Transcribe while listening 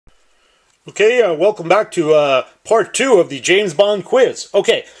Okay, welcome back to part 2 of the James Bond quiz.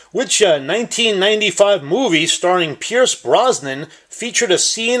 Okay, which 1995 movie starring Pierce Brosnan featured a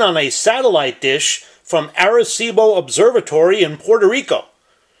scene on a satellite dish from Arecibo Observatory in Puerto Rico?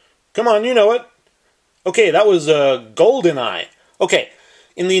 Come on, you know it. Okay, that was GoldenEye. Okay,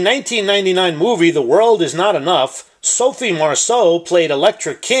 in the 1999 movie The World Is Not Enough, Sophie Marceau played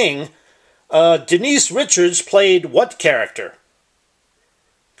Electric King. Denise Richards played what character?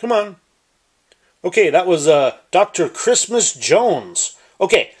 Come on. Okay, that was Dr. Christmas Jones.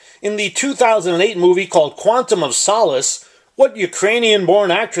 Okay, in the 2008 movie called Quantum of Solace, what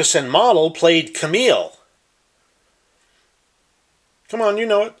Ukrainian-born actress and model played Camille? Come on, you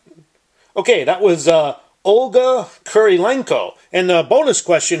know it. Okay, that was Olga Kurilenko. And bonus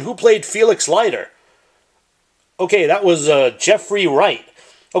question, who played Felix Leiter? Okay, that was Jeffrey Wright.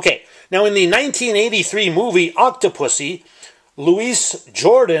 Okay, now in the 1983 movie Octopussy, Louis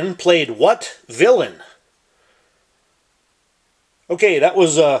Jordan played what villain? Okay, that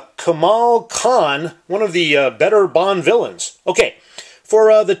was Kamal Khan, one of the better Bond villains. Okay,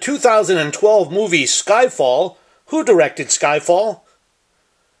 for the 2012 movie Skyfall, who directed Skyfall?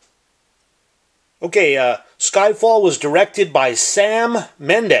 Okay, Skyfall was directed by Sam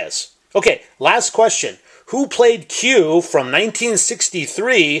Mendes. Okay, last question. Who played Q from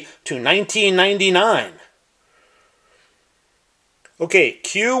 1963 to 1999? Okay,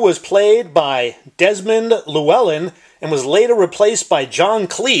 Q was played by Desmond Llewellyn and was later replaced by John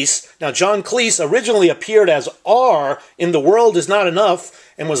Cleese. Now, John Cleese originally appeared as R in The World Is Not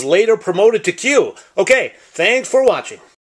Enough and was later promoted to Q. Okay, thanks for watching.